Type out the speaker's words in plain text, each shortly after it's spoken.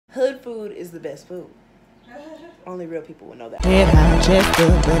Hood food is the best food. Only real people will know that. Head high, chest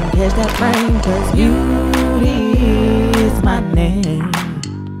up, and catch that frame, 'cause beauty is my name.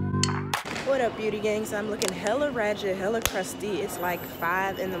 What up, beauty gang? So I'm looking hella ratchet, hella crusty. It's like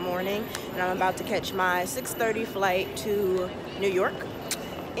 5 in the morning, and I'm about to catch my 6:30 flight to New York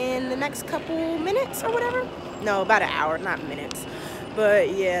in the next couple minutes or whatever. No, about an hour, not minutes. But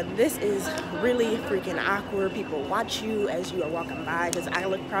yeah, this is really freaking awkward. People watch you as you are walking by because I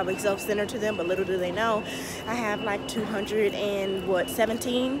look probably self-centered to them, but little do they know I have like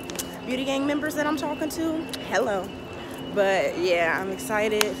 217 beauty gang members that I'm talking to. Hello. But yeah, I'm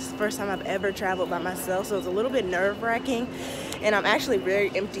excited. It's the first time I've ever traveled by myself, so it's a little bit nerve-wracking, and I'm actually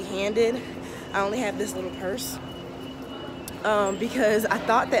very empty-handed. I only have this little purse because I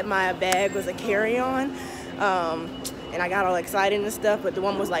thought that my bag was a carry-on. And I got all excited and stuff, but the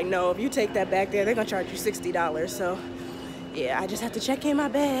one was like, no, if you take that back there, they're gonna charge you $60. So yeah, I just have to check in my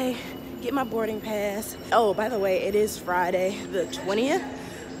bag, get my boarding pass. Oh, by the way, it is Friday the 20th,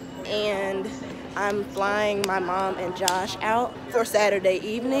 and I'm flying my mom and Josh out for Saturday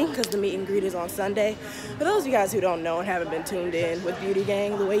evening because the meet and greet is on Sunday. For those of you guys who don't know and haven't been tuned in with Beauty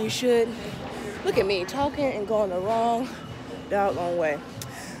Gang the way you should, look at me talking and going the wrong doggone way.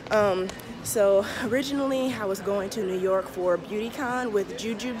 So originally I was going to New York for BeautyCon with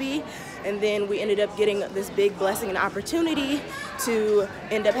Jujubee, and then we ended up getting this big blessing and opportunity to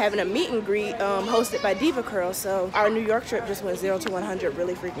end up having a meet and greet hosted by DevaCurl. So our New York trip just went 0 to 100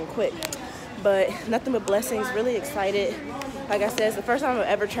 really freaking quick. But nothing but blessings, really excited. Like I said, it's the first time I'm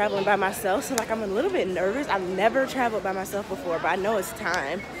ever traveling by myself, so like I'm a little bit nervous. I've never traveled by myself before, but I know it's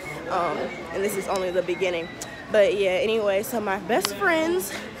time. And this is only the beginning. But yeah, anyway, so my best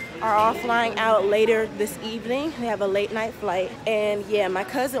friends are all flying out later this evening. They have a late night flight. And yeah, my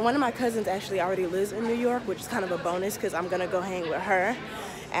cousin, one of my cousins actually already lives in New York, which is kind of a bonus because I'm gonna go hang with her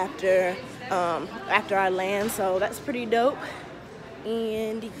after I land. So that's pretty dope.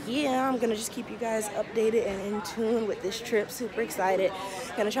 And yeah, I'm gonna just keep you guys updated and in tune with this trip. Super excited.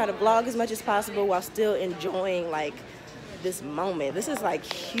 Gonna try to vlog as much as possible while still enjoying like this moment. This is like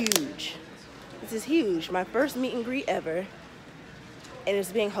huge. This is huge. My first meet and greet ever. And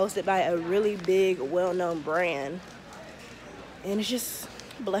it's being hosted by a really big, well-known brand. And it's just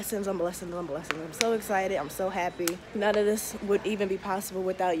blessings on blessings on blessings. I'm so excited. I'm so happy. None of this would even be possible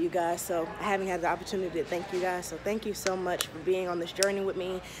without you guys. So I haven't had the opportunity to thank you guys. So thank you so much for being on this journey with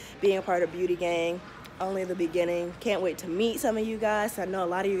me, being a part of Beauty Gang. Only the beginning. Can't wait to meet some of you guys. I know a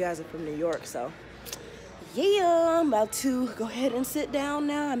lot of you guys are from New York. So yeah, I'm about to go ahead and sit down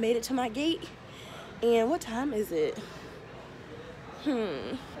now. I made it to my gate. And what time is it?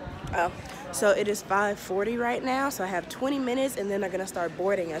 Oh, so it is 5:40 right now, so I have 20 minutes and then they're gonna start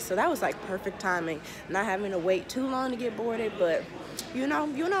boarding us. So that was like perfect timing, not having to wait too long to get boarded, but you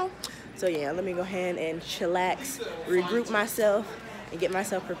know. So yeah, let me go ahead and chillax, regroup myself, and get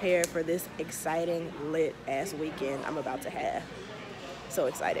myself prepared for this exciting lit ass weekend I'm about to have. So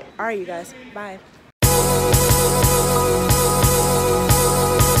excited. All right, you guys, bye.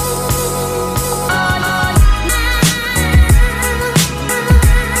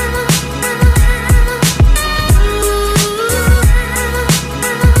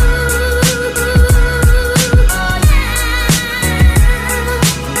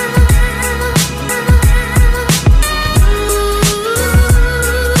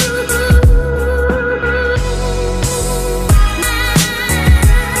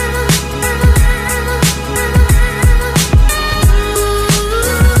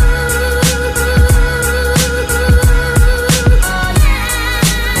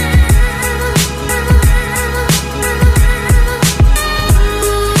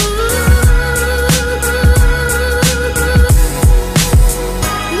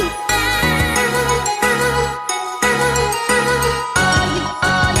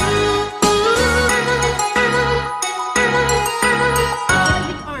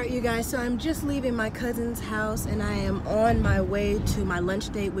 So I'm just leaving my cousin's house and I am on my way to my lunch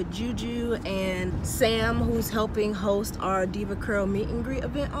date with Juju and Sam, who's helping host our DevaCurl meet and greet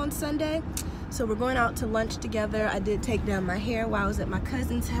event on Sunday. So we're going out to lunch together. I did take down my hair while I was at my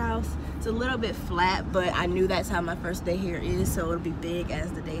cousin's house. It's a little bit flat, but I knew that's how my first day here is, so it'll be big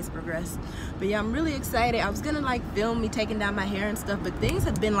as the days progress. But yeah, I'm really excited. I was gonna like film me taking down my hair and stuff, but things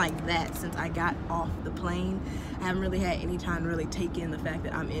have been like that since I got off the plane. I haven't really had any time to really take in the fact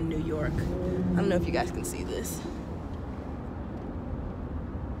that I'm in New York. I don't know if you guys can see this.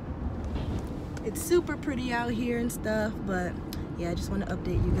 It's super pretty out here and stuff, but yeah, I just want to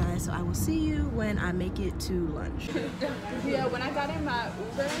update you guys. So I will see you when I make it to lunch. Yeah, when I got in my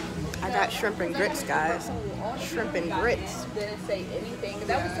Uber, I got shrimp and grits, guys. Shrimp and grits. Didn't say anything.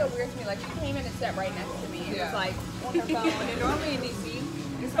 That was so weird to me. Like, she came in and sat right next to me and was like on her phone. And normally in DC.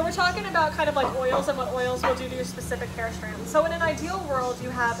 So we're talking about kind of like oils and what oils will do to your specific hair strand. So in an ideal world, you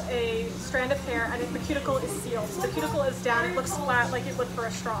have a strand of hair and the cuticle is sealed. So the cuticle is down, it looks flat like it would for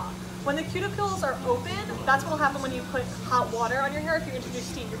a straw. When the cuticles are open, that's what will happen when you put hot water on your hair. If you introduce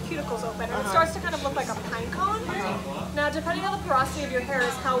steam, your cuticle's open and it starts to kind of look like a pine cone. Now, depending on the porosity of your hair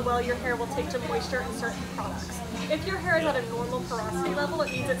is how well your hair will take to moisture in certain products. If your hair is at a normal porosity level,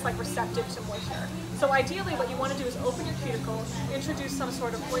 it means it's like receptive to moisture. So ideally, what you want to do is open your cuticle, introduce some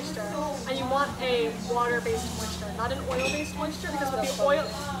sort of moisture, and you want a water-based moisture, not an oil-based moisture, because what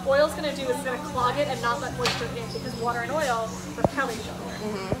the oil's going to do is it's going to clog it and not let moisture in, because water and oil repel each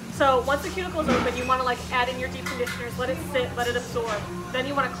other. So once the cuticle is open, you want to like add in your deep conditioners, let it sit, let it absorb. Then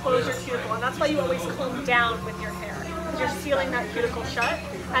you want to close your cuticle, and that's why you always comb down with your hair. You're sealing that cuticle shut,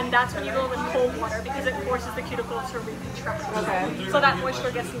 and that's when you go in with cold water because it forces the cuticle to recontract. So that moisture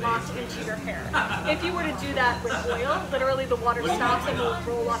gets locked into your hair. If you were to do that with oil, literally the water stops and will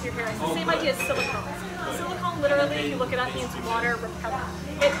roll off your hair. It's the same idea as silicone. Silicone literally, if you look it up, means water repellent.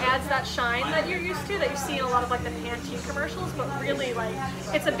 It adds that shine that you're used to, that you see in a lot of like the Pantene commercials, but really like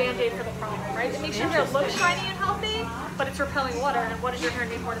it's a band-aid for the problem, right? It makes your hair look shiny and healthy, but it's repelling water, and what does your hair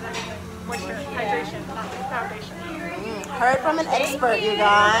need more than anything? Moisture, hydration, not foundation. Heard from an expert, you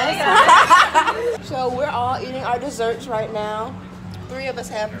guys. So we're all eating our desserts right now. 3 of us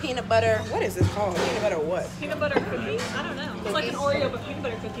have peanut butter. What is this called? Peanut butter what? Peanut butter cookies? I don't know. It's like an Oreo, but peanut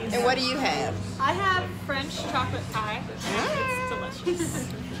butter cookies. And what do you have? I have French chocolate pie. It's delicious.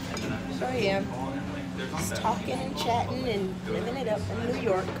 So yeah, just talking and chatting and living it up in New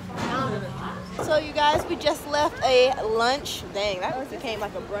York. So you guys, we just left a lunch. Dang, that became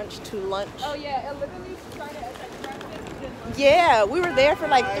like a brunch to lunch. oh yeah, it literally started as like breakfast. Yeah, we were there for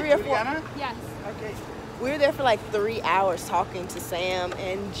like 3 or 4. Yes. Okay. We were there for like 3 hours talking to Sam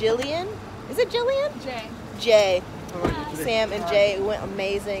and Jillian. Is it Jillian? Jay. Jay. Sam and Jay, it went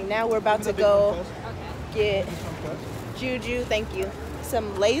amazing. Now we're about to go get Juju, thank you,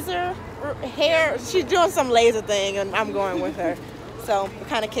 some laser hair. She's doing some laser thing and I'm going with her. So we're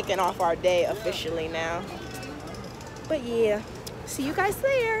kind of kicking off our day officially now. But yeah, see you guys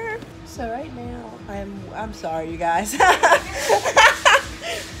there. So right now, I'm sorry you guys.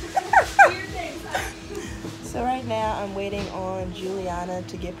 So right now I'm waiting on Juliana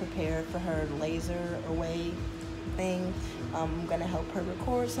to get prepared for her laser away thing. I'm gonna help her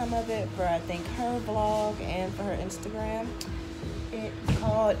record some of it for I think her vlog and for her Instagram. It's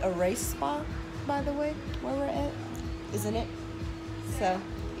called Irresistible, by the way, where we're at, isn't it? So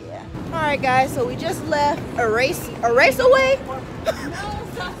yeah. All right guys, so we just left Erase Away. No,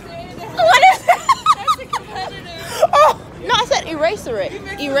 stop saying that. What is it? That's a competitor. Oh no, I said eraser it.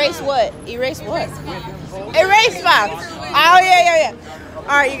 Erase what? Erase what? Erase box. Oh yeah.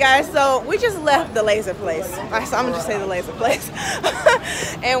 All right, you guys. So we just left the laser place. So I'm gonna just say the laser place.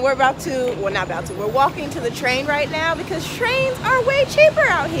 And we're about to. Well, not about to. We're walking to the train right now because trains are way cheaper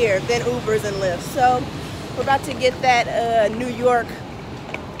out here than Ubers and Lyfts. So we're about to get that New York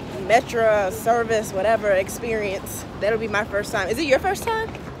Metro service, whatever experience. That'll be my first time. Is it your first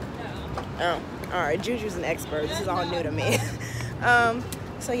time? No. Oh. All right, Juju's an expert. This is all new to me.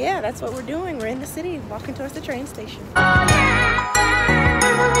 So yeah, that's what we're doing. We're in the city, walking towards the train station. That's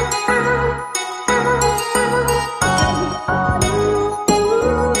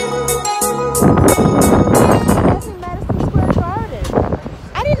in Madison Square Garden.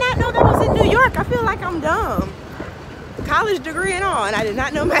 I did not know that was in New York. I feel like I'm dumb. College degree and all, and I did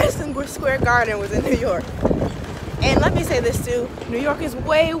not know Madison Square Garden was in New York. And let me say this too, New York is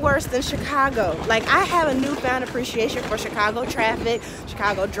way worse than Chicago. Like, I have a newfound appreciation for Chicago traffic,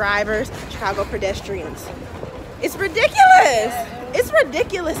 Chicago drivers, Chicago pedestrians. It's ridiculous. It's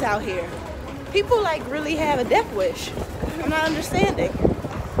ridiculous out here. People like really have a death wish. I'm not understanding.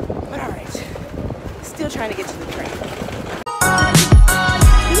 But all right, still trying to get to the train.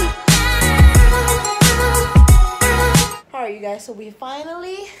 All right, you guys, so we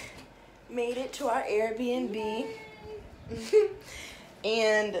finally made it to our Airbnb.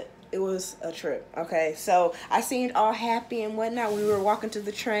 And it was a trip. Okay, so I seemed all happy and whatnot. We were walking to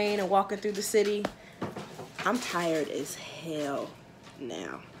the train and walking through the city. I'm tired as hell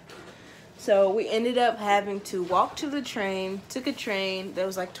now. So we ended up having to walk to the train, took a train that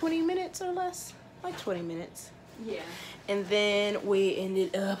was like 20 minutes or less, like 20 minutes. Yeah. And then we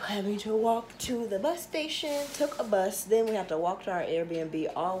ended up having to walk to the bus station, took a bus, then we have to walk to our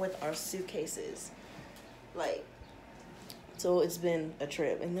Airbnb all with our suitcases. Like, So it's been a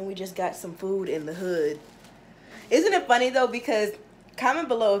trip. And then we just got some food in the hood. Isn't it funny though? Because comment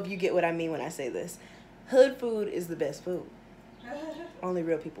below if you get what I mean when I say this. Hood food is the best food. Only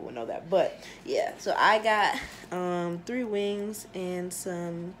real people will know that. But yeah, so I got 3 wings and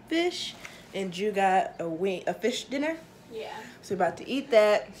some fish, and you got a fish dinner. Yeah. So we're about to eat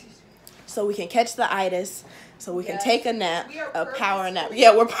that so we can catch the itis, so we can take a nap, a power nap.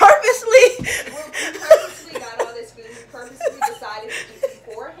 Yeah, we purposely got all this food. We purposely decided to eat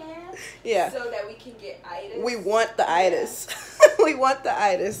beforehand. Yeah. So that we can get itis. We want the itis. We want the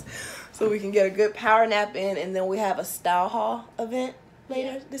itis. So we can get a good power nap in, and then we have a style hall event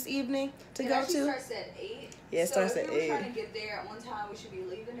later this evening to go to. It starts at 8. Yeah, it starts at 8. So if we were trying to get there at one time, we should be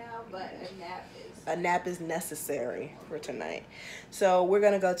leaving now, but a nap is necessary for tonight. So we're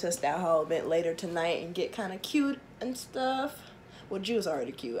going to go to a style hall event later tonight and get kind of cute and stuff. Well, Drew's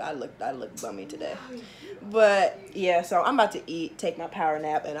already cute. I look bummy today. But yeah, so I'm about to eat, take my power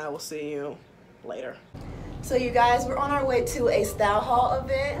nap, and I will see you later. So you guys, we're on our way to a style hall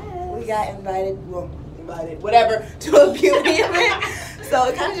event. We got invited, whatever, to a beauty event. So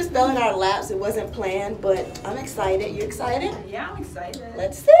it kind of just fell in our laps. It wasn't planned, but I'm excited. You excited? Yeah, I'm excited.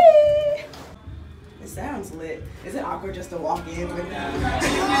 Let's see. It sounds lit. Is it awkward just to walk in with that?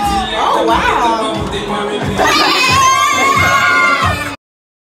 Oh, wow.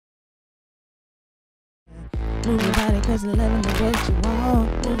 Move your body cause you're loving the way that you walk.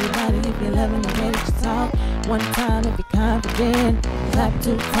 Move your body if you're loving the way that you talk. One time if you're confident. Clap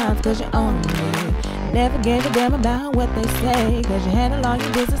 2 times cause you're on it. Never gave a damn about what they say, cause you handle all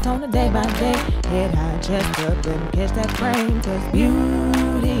your business on a day by day. Head high, chest up, and catch that frame, cause you